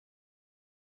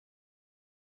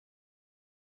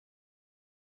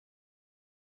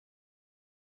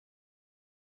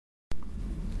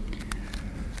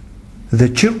The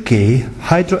Chirkey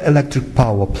hydroelectric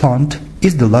power plant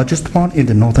is the largest one in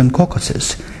the northern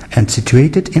Caucasus and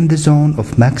situated in the zone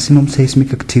of maximum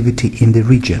seismic activity in the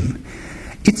region.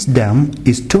 Its dam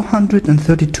is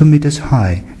 232 meters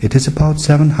high. It is about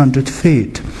 700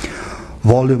 feet.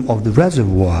 Volume of the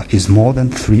reservoir is more than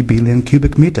 3 billion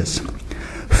cubic meters.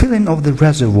 Filling of the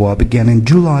reservoir began in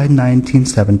July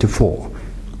 1974.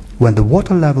 When the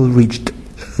water level reached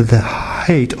the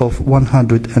height of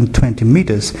 120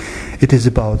 meters, it is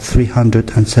about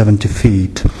 370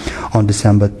 feet. On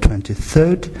December 23,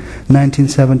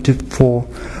 1974,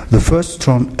 the first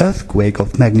strong earthquake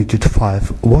of magnitude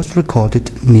 5 was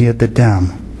recorded near the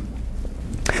dam.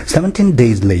 17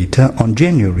 days later, on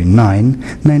January 9,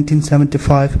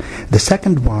 1975, the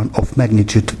second one of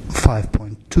magnitude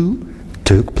 5.2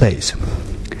 took place.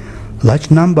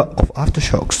 Large number of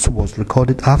aftershocks was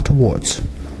recorded afterwards.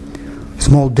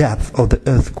 Small depth of the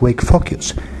earthquake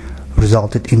focus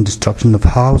resulted in destruction of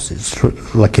houses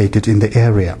located in the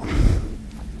area.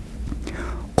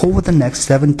 Over the next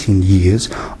 17 years,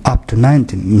 up to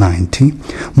 1990,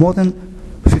 more than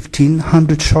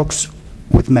 1,500 shocks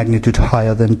with magnitude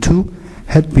higher than 2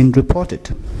 had been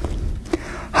reported.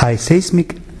 High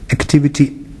seismic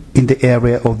activity in the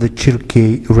area of the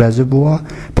Chirkey reservoir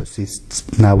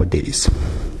persists nowadays.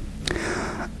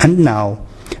 And now,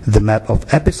 the map of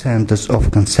epicenters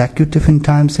of consecutive in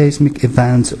time seismic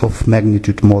events of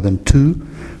magnitude more than 2,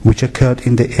 which occurred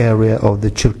in the area of the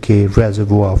Chirkey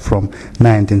reservoir from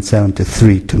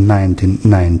 1973 to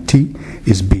 1990,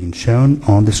 is being shown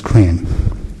on the screen.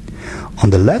 On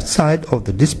the left side of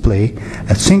the display,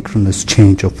 a synchronous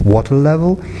change of water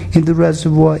level in the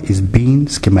reservoir is being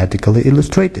schematically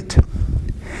illustrated.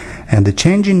 And the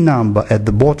changing number at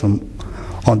the bottom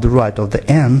on the right of the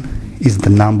N is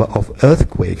the number of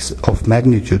earthquakes of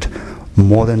magnitude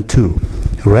more than 2,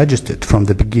 registered from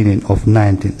the beginning of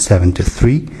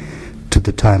 1973 to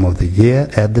the time of the year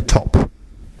at the top.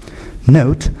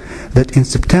 Note that in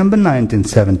September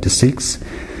 1976,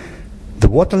 the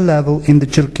water level in the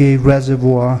Chirkey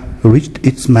reservoir reached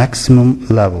its maximum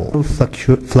level.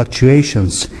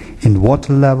 Fluctuations in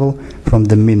water level from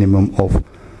the minimum of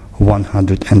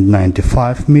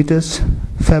 195 meters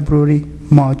February,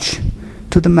 March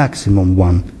to the maximum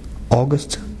one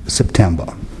August, September.